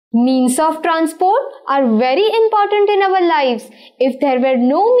Means of transport are very important in our lives. If there were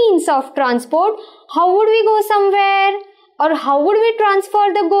no means of transport, how would we go somewhere? Or how would we transfer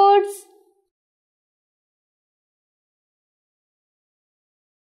the goods?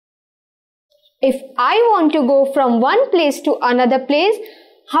 If I want to go from one place to another place,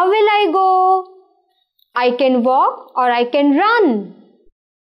 how will I go? I can walk or I can run.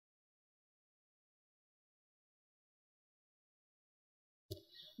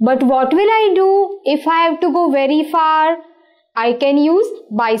 But what will I do if I have to go very far? I can use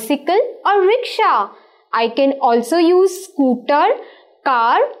bicycle or rickshaw. I can also use scooter,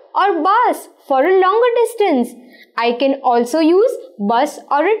 car or bus for a longer distance. I can also use bus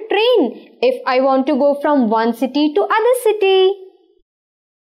or a train if I want to go from one city to other city.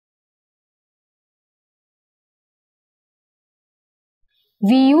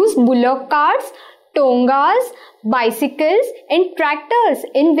 We use bullock carts, tongas, bicycles and tractors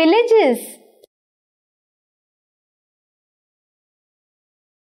in villages.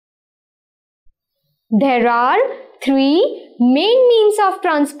 There are three main means of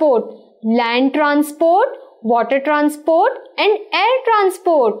transport: land transport, water transport and air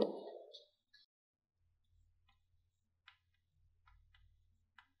transport.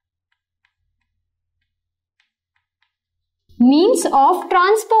 Means of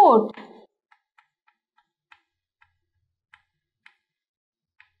transport.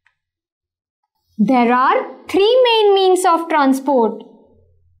 There are three main means of transport: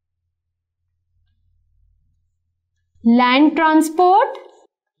 land transport,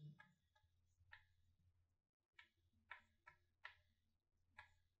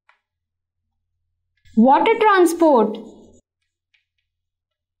 water transport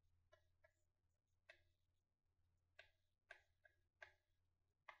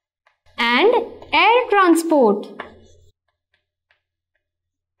and air transport.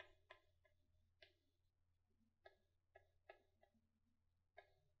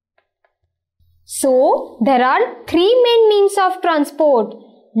 So, there are three main means of transport: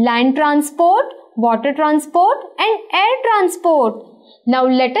 land transport, water transport and air transport. Now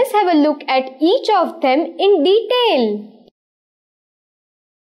let us have a look at each of them in detail.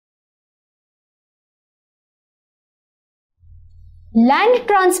 Land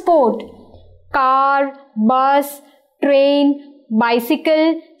transport: car, bus, train,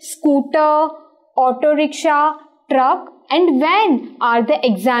 bicycle, scooter, auto rickshaw, truck and van are the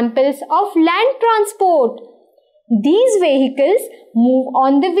examples of land transport. These vehicles move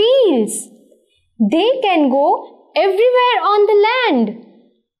on the wheels. They can go everywhere on the land.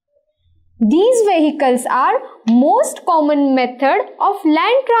 These vehicles are most common method of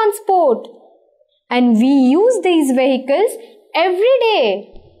land transport and we use these vehicles every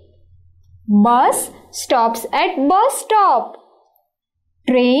day. Bus stops at bus stop.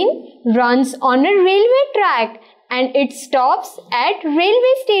 Train runs on a railway track and it stops at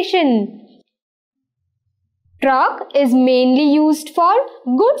railway station. Truck is mainly used for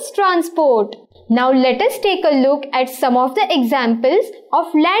goods transport. Now let us take a look at some of the examples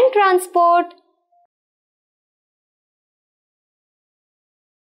of land transport.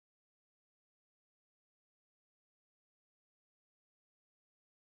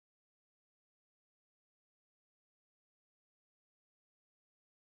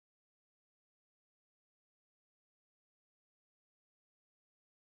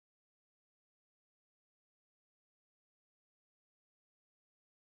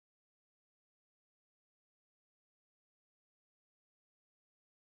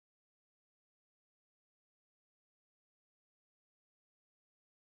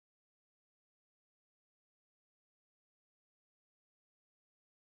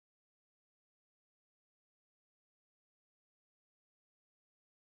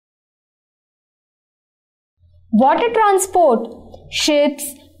 Water transport: ships,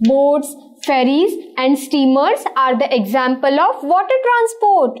 boats, ferries and steamers are the example of water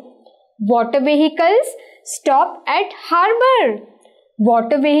transport. Water vehicles stop at harbour.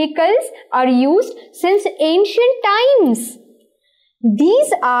 Water vehicles are used since ancient times.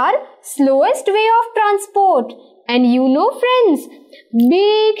 These are slowest way of transport and you know friends,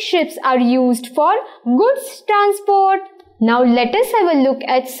 big ships are used for goods transport. Now let us have a look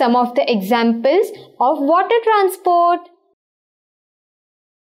at some of the examples of water transport.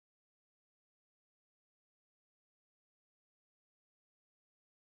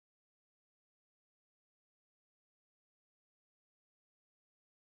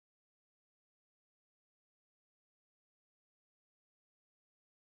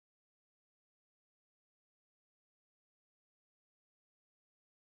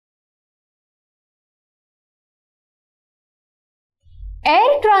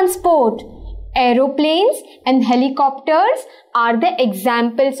 Air transport. Aeroplanes and helicopters are the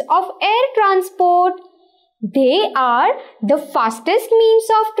examples of air transport. They are the fastest means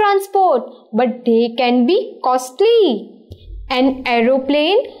of transport, but they can be costly. An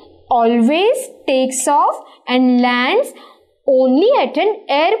aeroplane always takes off and lands only at an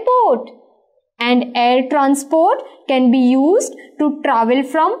airport. And air transport can be used to travel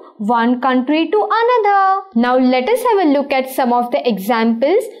from one country to another. Now let us have a look at some of the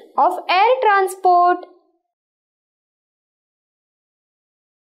examples of air transport.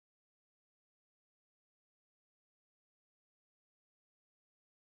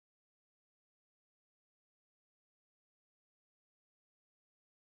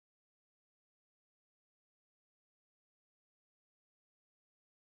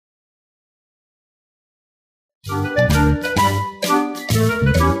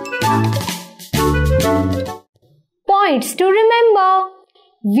 Points to remember.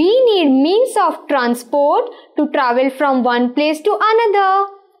 We need means of transport to travel from one place to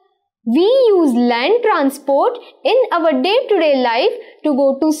another. We use land transport in our day-to-day life to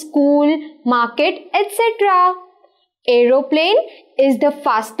go to school, market, etc. Aeroplane is the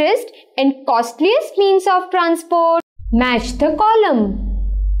fastest and costliest means of transport. Match the column.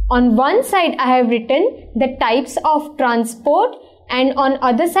 On one side I have written the types of transport and on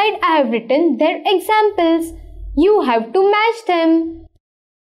other side I have written their examples. You have to match them.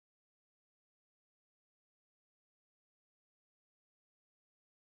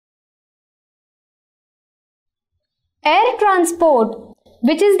 Air transport.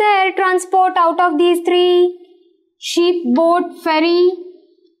 Which is the air transport out of these three? Ship, boat, ferry?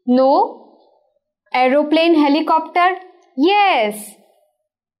 No. Aeroplane, helicopter? Yes.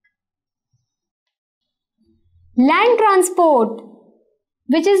 Land transport.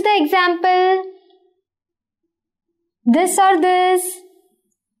 Which is the example? This or this?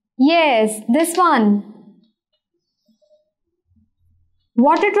 Yes, this one.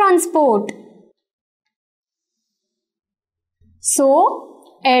 Water transport.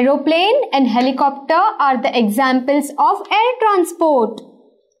 So, aeroplane and helicopter are the examples of air transport.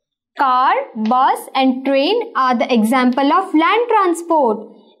 Car, bus and train are the example of land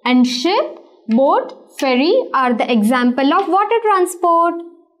transport. And ship, boat, ferry are the example of water transport.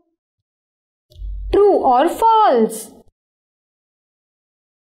 True or false?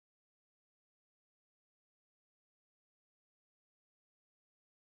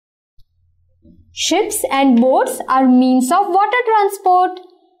 Ships and boats are means of water transport.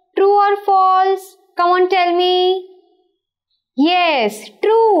 True or false? Come on, tell me. Yes,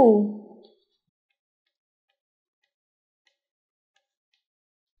 true.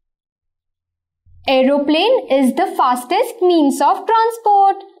 Aeroplane is the fastest means of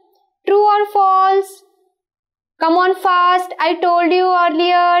transport. True or false? Come on fast, I told you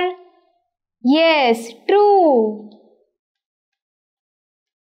earlier. Yes, true.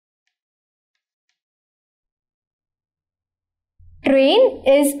 Train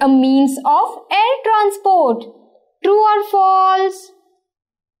is a means of air transport. True or false?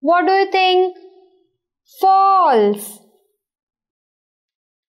 What do you think? False.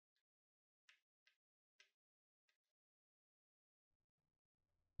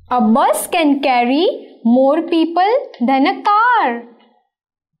 A bus can carry more people than a car.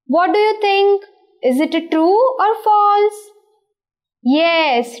 What do you think? Is it true or false?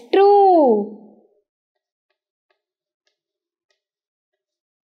 Yes, true.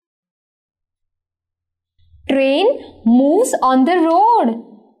 Train moves on the road.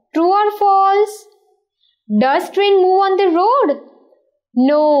 True or false? Does train move on the road?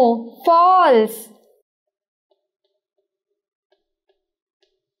 No, false.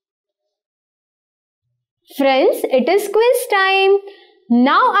 Friends, it is quiz time.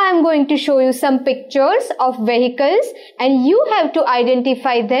 Now I am going to show you some pictures of vehicles and you have to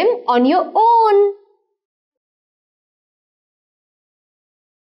identify them on your own.